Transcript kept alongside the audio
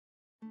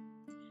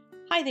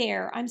Hi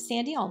there, I'm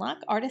Sandy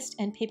Allnock, artist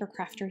and paper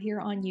crafter here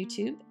on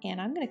YouTube,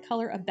 and I'm going to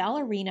color a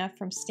ballerina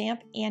from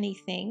stamp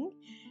Anniething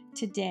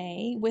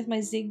today with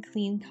my Zig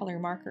Clean color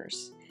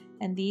markers.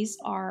 And these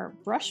are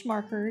brush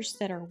markers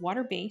that are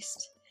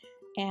water-based,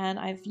 and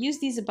I've used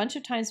these a bunch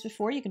of times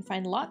before. You can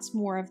find lots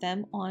more of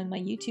them on my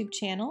YouTube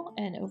channel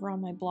and over on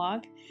my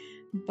blog,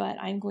 but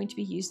I'm going to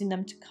be using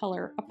them to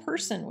color a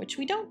person, which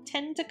we don't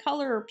tend to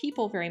color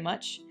people very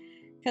much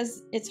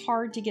because it's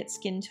hard to get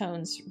skin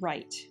tones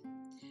right.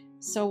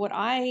 So what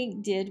I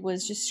did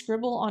was just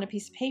scribble on a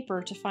piece of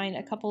paper to find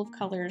a couple of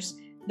colors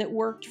that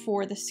worked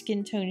for the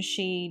skin tone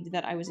shade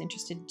that I was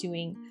interested in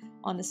doing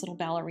on this little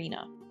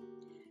ballerina.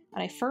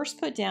 And I first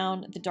put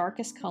down the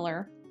darkest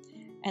color,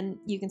 and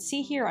you can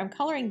see here I'm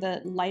coloring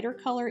the lighter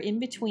color in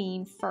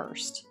between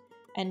first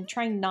and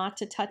trying not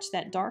to touch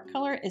that dark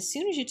color. As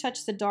soon as you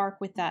touch the dark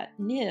with that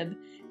nib,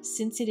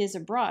 since it is a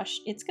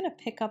brush, it's going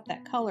to pick up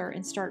that color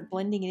and start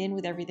blending it in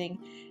with everything,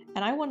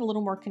 and I want a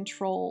little more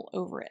control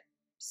over it.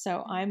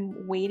 So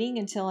I'm waiting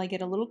until I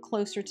get a little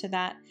closer to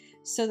that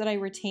so that I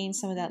retain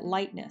some of that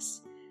lightness.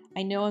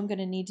 I know I'm going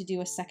to need to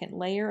do a second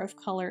layer of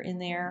color in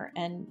there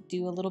and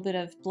do a little bit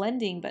of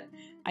blending, but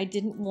I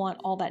didn't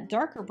want all that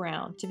darker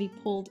brown to be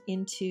pulled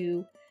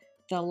into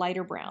the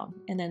lighter brown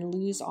and then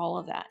lose all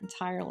of that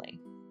entirely.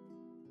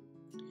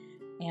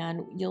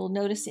 And you'll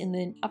notice in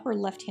the upper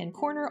left-hand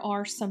corner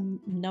are some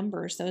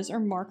numbers. Those are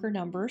marker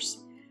numbers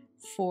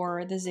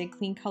for the Zig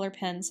Clean color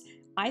pens.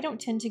 I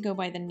don't tend to go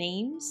by the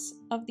names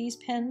of these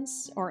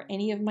pens or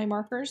any of my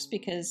markers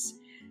because,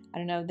 I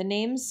don't know, the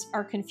names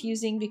are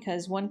confusing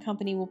because one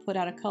company will put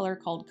out a color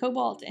called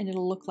Cobalt and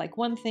it'll look like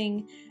one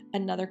thing.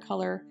 Another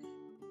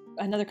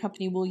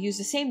company will use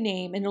the same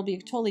name and it'll be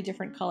a totally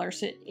different color.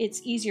 So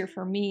it's easier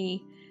for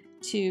me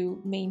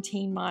to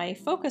maintain my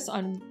focus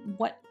on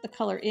what the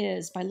color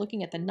is by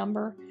looking at the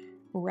number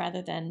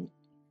rather than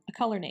a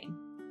color name.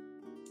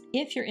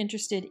 If you're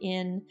interested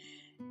in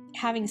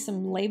having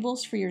some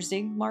labels for your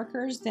Zig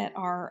markers that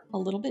are a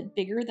little bit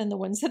bigger than the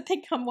ones that they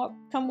come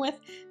with.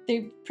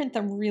 They print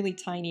them really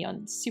tiny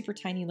on super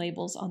tiny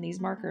labels on these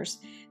markers.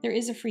 There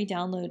is a free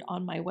download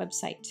on my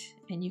website,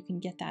 and you can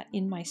get that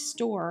in my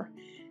store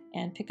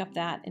and pick up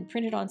that and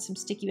print it on some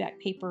sticky back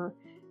paper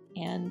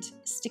and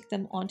stick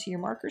them onto your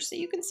markers so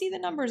you can see the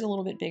numbers a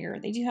little bit bigger.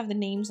 They do have the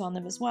names on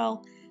them as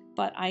well,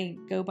 but I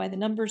go by the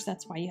numbers.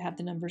 That's why you have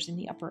the numbers in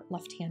the upper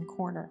left-hand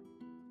corner.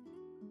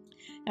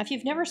 Now, if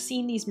you've never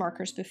seen these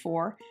markers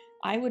before,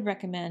 I would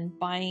recommend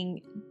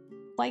buying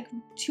like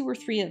 2 or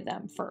 3 of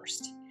them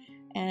first.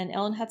 And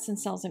Ellen Hudson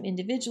sells them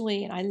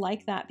individually, and I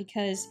like that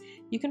because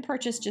you can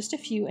purchase just a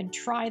few and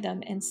try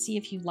them and see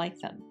if you like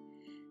them.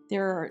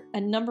 There are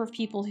a number of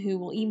people who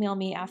will email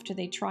me after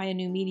they try a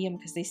new medium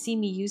because they see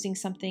me using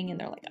something and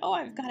they're like, oh,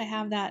 I've got to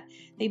have that.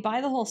 They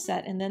buy the whole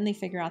set and then they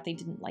figure out they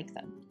didn't like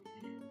them.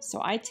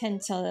 So I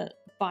tend to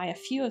buy a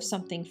few of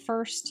something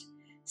first,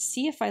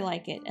 see if I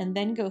like it, and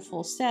then go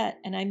full set,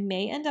 and I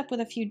may end up with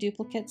a few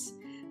duplicates,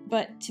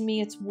 but to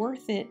me it's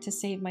worth it to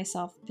save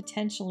myself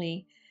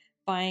potentially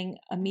buying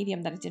a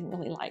medium that I didn't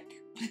really like.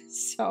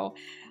 So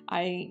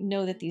I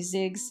know that these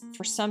Zigs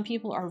for some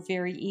people are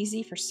very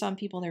easy, for some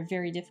people they're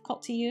very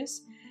difficult to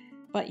use,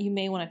 but you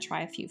may want to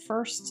try a few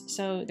first.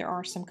 So there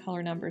are some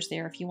color numbers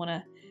there if you want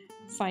to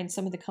find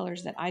some of the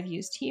colors that I've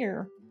used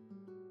here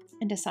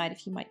and decide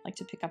if you might like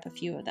to pick up a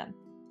few of them.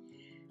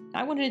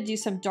 I wanted to do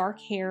some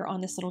dark hair on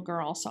this little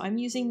girl, so I'm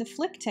using the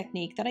flick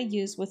technique that I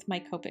use with my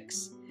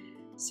Copics.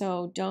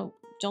 So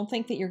don't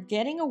think that you're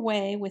getting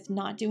away with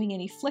not doing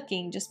any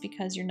flicking just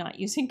because you're not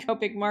using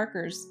Copic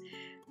markers,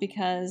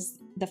 because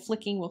the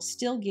flicking will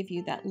still give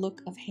you that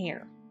look of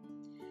hair.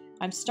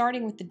 I'm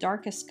starting with the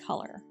darkest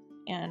color,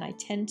 and I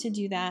tend to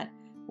do that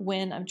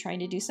when I'm trying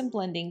to do some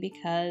blending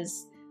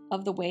because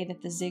of the way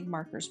that the Zig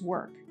markers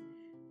work.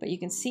 But you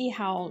can see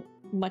how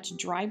much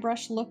dry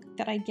brush look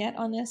that I get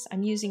on this.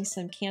 I'm using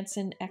some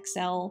Canson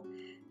XL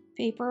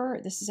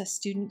paper. This is a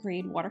student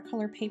grade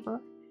watercolor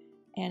paper,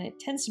 and it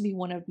tends to be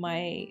one of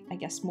my, I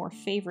guess, more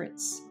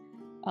favorites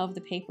of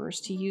the papers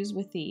to use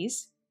with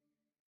these.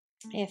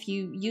 If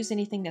you use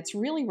anything that's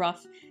really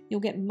rough,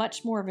 you'll get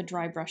much more of a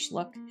dry brush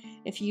look.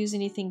 If you use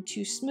anything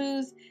too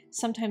smooth,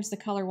 sometimes the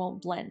color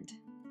won't blend.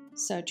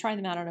 So try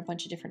them out on a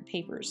bunch of different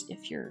papers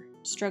if you're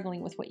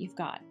struggling with what you've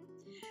got.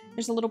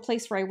 There's a little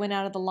place where I went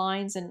out of the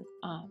lines, and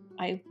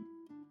I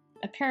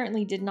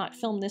apparently did not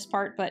film this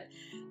part, but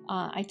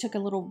I took a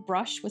little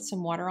brush with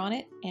some water on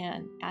it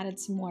and added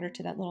some water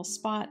to that little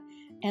spot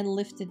and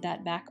lifted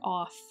that back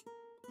off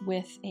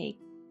with a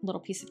little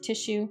piece of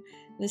tissue.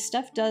 This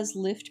stuff does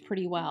lift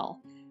pretty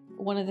well.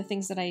 One of the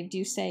things that I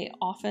do say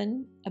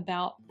often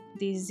about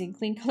these Zig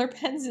Clean color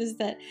pens is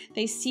that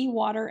they see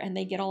water and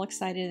they get all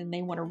excited and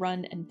they want to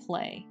run and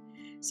play.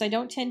 So I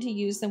don't tend to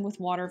use them with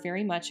water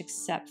very much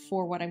except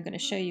for what I'm going to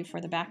show you for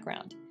the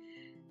background.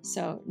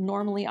 So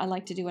normally I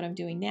like to do what I'm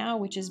doing now,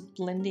 which is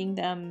blending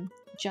them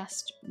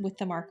just with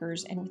the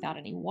markers and without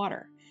any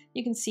water.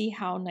 You can see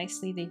how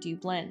nicely they do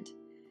blend.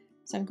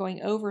 So I'm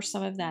going over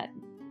some of that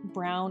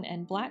brown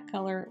and black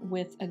color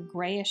with a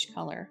grayish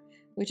color,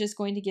 which is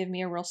going to give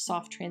me a real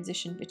soft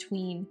transition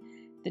between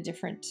the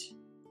different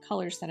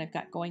colors that I've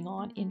got going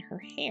on in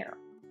her hair.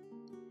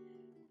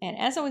 And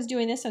as I was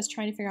doing this, I was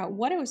trying to figure out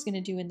what I was going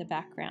to do in the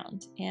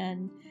background.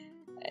 And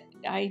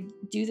I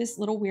do this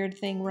little weird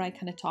thing where I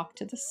kind of talk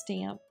to the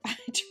stamp. I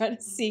try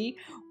to see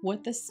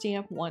what the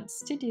stamp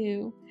wants to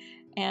do.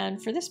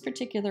 And for this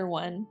particular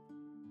one,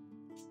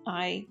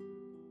 I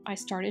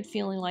started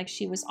feeling like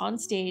she was on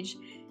stage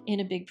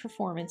in a big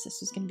performance. This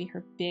was going to be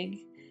her big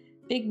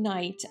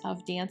night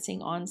of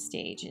dancing on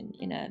stage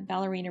in a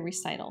ballerina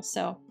recital.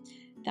 So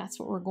that's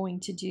what we're going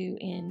to do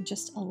in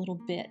just a little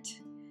bit.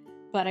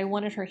 But I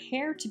wanted her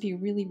hair to be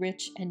really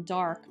rich and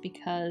dark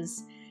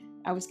because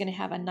I was going to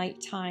have a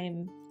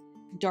nighttime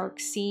dark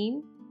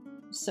scene.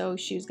 So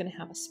she was going to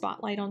have a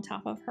spotlight on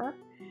top of her.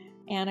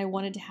 And I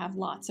wanted to have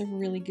lots of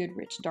really good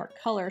rich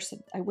dark color. So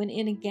I went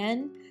in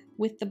again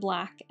with the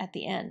black at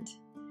the end.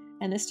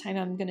 And this time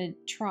I'm going to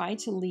try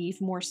to leave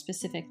more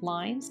specific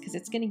lines because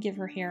it's going to give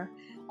her hair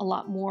a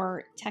lot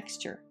more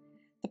texture.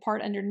 The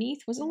part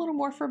underneath was a little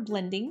more for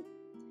blending.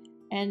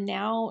 And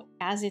now,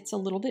 as it's a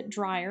little bit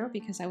drier,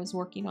 because I was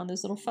working on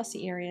those little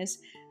fussy areas,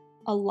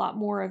 a lot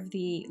more of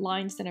the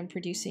lines that I'm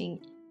producing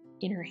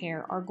in her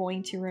hair are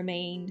going to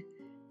remain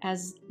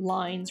as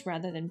lines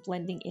rather than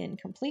blending in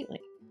completely.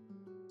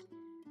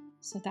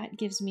 So that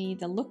gives me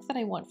the look that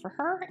I want for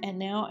her. And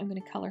now I'm going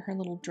to color her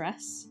little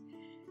dress.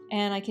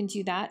 And I can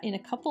do that in a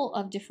couple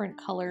of different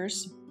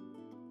colors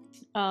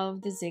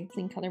of the Zig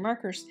Clean Color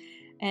markers.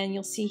 And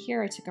you'll see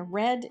here I took a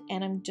red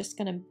and I'm just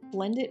going to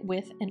blend it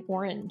with an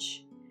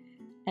orange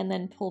and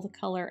then pull the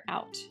color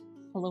out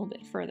a little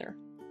bit further.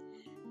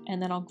 And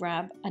then I'll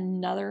grab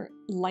another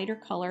lighter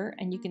color,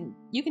 and you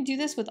can do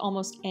this with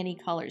almost any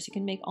colors. You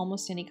can make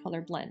almost any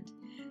color blend.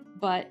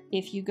 But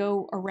if you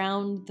go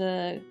around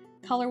the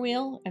color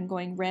wheel, I'm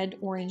going red,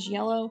 orange,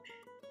 yellow,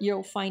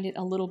 you'll find it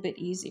a little bit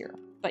easier.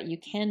 But you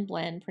can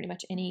blend pretty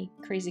much any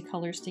crazy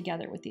colors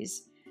together with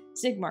these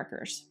Zig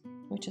markers,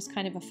 which is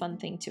kind of a fun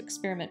thing to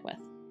experiment with.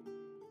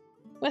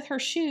 With her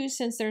shoes,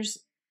 since there's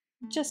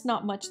just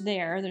not much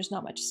there's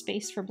not much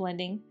space for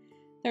blending,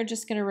 they're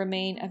just going to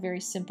remain a very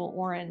simple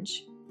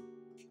orange.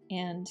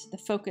 And the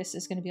focus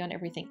is going to be on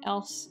everything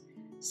else,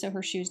 so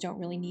her shoes don't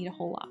really need a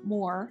whole lot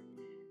more.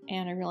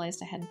 And I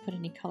realized I hadn't put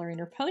any color in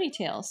her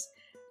ponytails.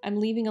 I'm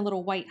leaving a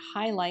little white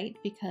highlight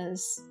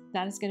because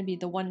that is going to be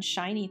the one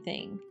shiny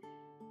thing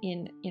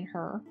in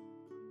her.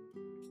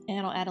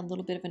 And I'll add a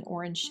little bit of an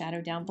orange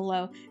shadow down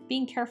below,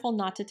 being careful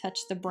not to touch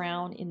the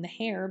brown in the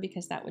hair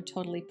because that would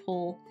totally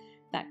pull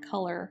that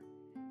color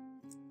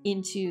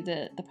into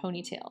the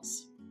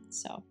ponytails.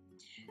 So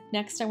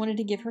next I wanted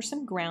to give her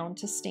some ground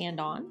to stand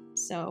on.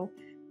 So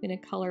I'm going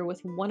to color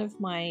with one of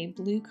my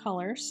blue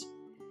colors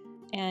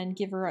and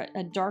give her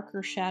a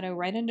darker shadow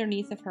right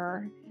underneath of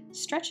her.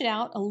 Stretch it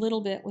out a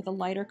little bit with a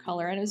lighter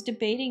color. And I was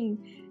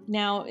debating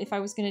now if I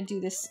was going to do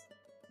this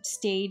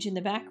stage in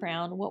the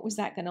background, what was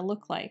that going to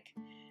look like?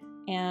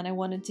 And I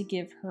wanted to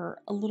give her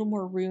a little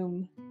more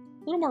room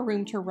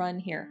to run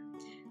here.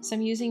 So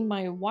I'm using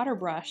my water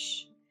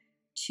brush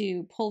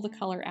to pull the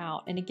color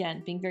out. And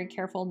again, being very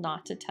careful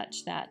not to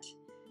touch that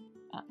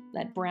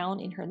brown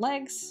in her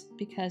legs,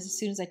 because as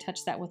soon as I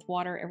touch that with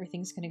water,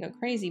 everything's going to go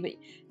crazy. But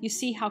you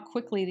see how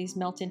quickly these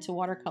melt into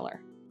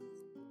watercolor.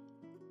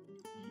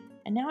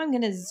 And now I'm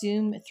going to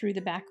zoom through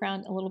the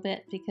background a little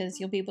bit because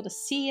you'll be able to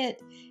see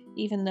it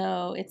even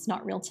though it's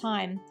not real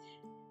time.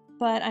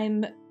 But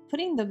I'm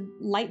putting the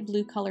light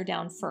blue color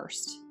down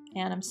first,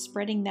 and I'm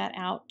spreading that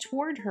out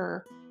toward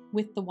her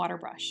with the water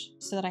brush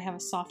so that I have a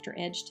softer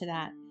edge to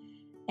that.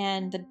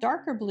 And the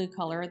darker blue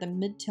color, the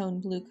mid-tone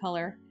blue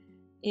color,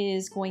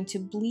 is going to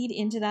bleed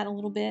into that a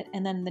little bit.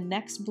 And then the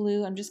next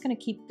blue, I'm just going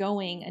to keep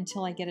going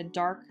until I get a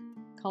dark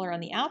color on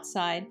the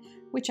outside,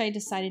 which I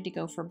decided to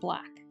go for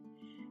black.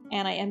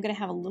 And I am going to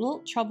have a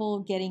little trouble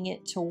getting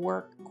it to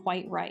work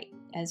quite right,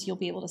 as you'll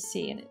be able to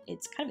see. And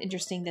it's kind of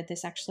interesting that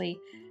this actually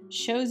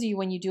shows you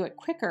when you do it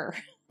quicker,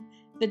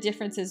 the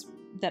differences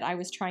that I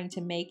was trying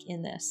to make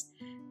in this,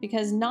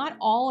 because not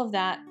all of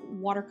that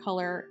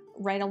watercolor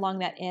right along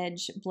that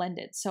edge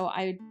blended. So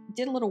I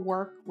did a little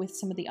work with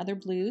some of the other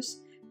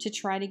blues to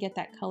try to get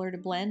that color to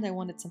blend. I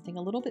wanted something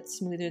a little bit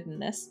smoother than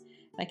this.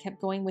 I kept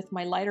going with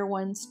my lighter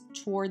ones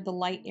toward the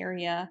light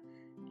area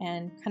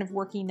and kind of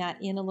working that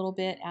in a little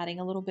bit, adding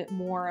a little bit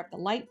more of the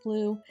light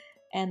blue,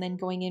 and then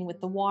going in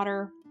with the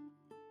water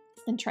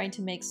and trying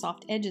to make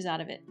soft edges out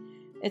of it.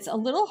 It's a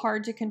little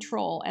hard to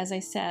control, as I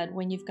said,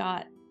 when you've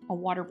got a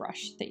water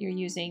brush that you're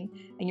using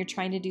and you're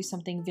trying to do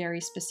something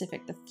very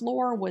specific. The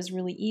floor was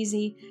really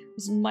easy. It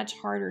was much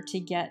harder to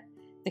get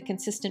the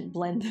consistent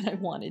blend that I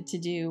wanted to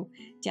do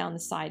down the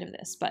side of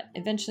this, but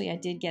eventually I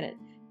did get it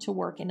to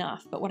work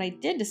enough. But what I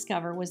did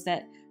discover was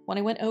that when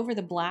I went over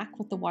the black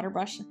with the water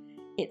brush,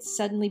 it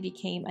suddenly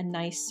became a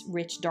nice,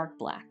 rich, dark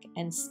black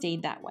and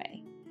stayed that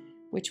way,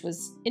 which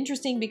was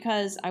interesting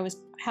because I was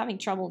having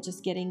trouble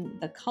just getting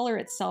the color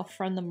itself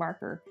from the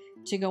marker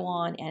to go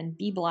on and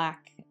be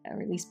black,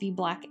 or at least be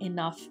black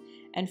enough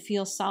and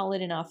feel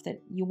solid enough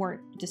that you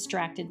weren't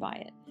distracted by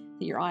it,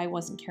 that your eye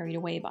wasn't carried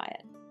away by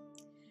it.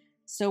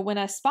 So when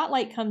a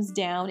spotlight comes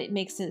down, it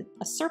makes a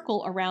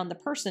circle around the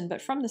person,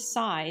 but from the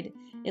side,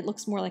 it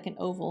looks more like an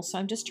oval. So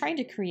I'm just trying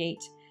to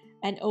create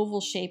an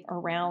oval shape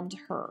around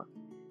her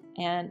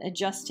and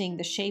adjusting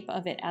the shape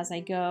of it as I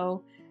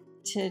go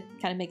to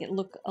kind of make it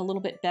look a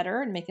little bit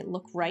better and make it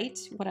look right,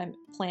 what I'm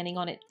planning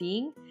on it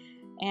being.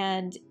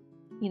 And,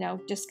 you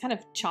know, just kind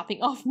of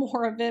chopping off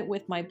more of it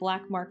with my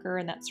black marker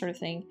and that sort of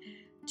thing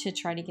to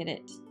try to get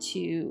it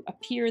to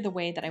appear the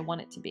way that I want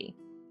it to be.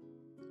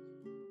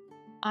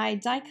 I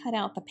die cut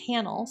out the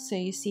panel, so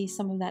you see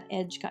some of that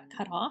edge got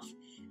cut off,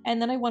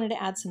 and then I wanted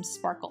to add some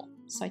sparkle.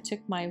 So I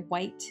took my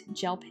white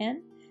gel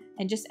pen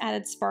and just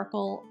added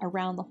sparkle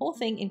around the whole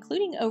thing,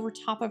 including over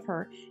top of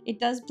her.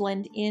 It does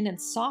blend in and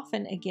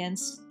soften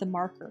against the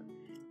marker,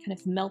 kind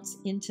of melts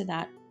into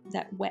that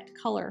wet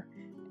color.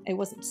 It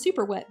wasn't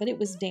super wet, but it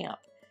was damp,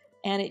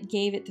 and it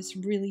gave it this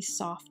really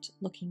soft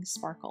looking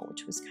sparkle,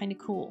 which was kind of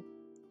cool.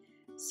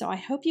 So I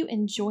hope you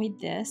enjoyed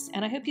this,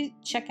 and I hope you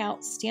check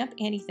out Stamp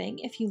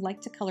Anniething if you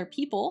like to color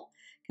people,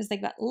 because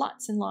they've got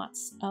lots and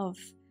lots of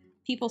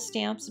people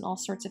stamps and all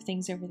sorts of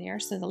things over there.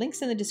 So the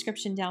link's in the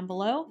description down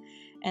below,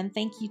 and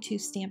thank you to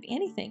Stamp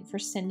Anniething for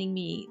sending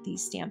me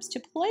these stamps to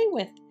play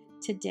with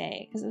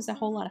today, because it was a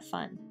whole lot of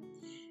fun.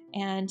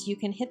 And you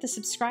can hit the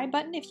subscribe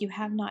button if you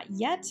have not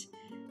yet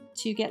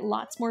to get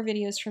lots more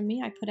videos from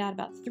me. I put out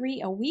about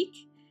 3 a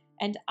week.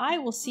 And I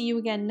will see you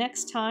again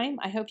next time.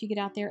 I hope you get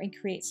out there and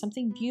create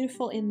something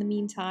beautiful in the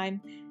meantime,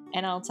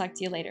 and I'll talk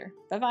to you later.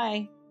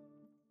 Bye-bye.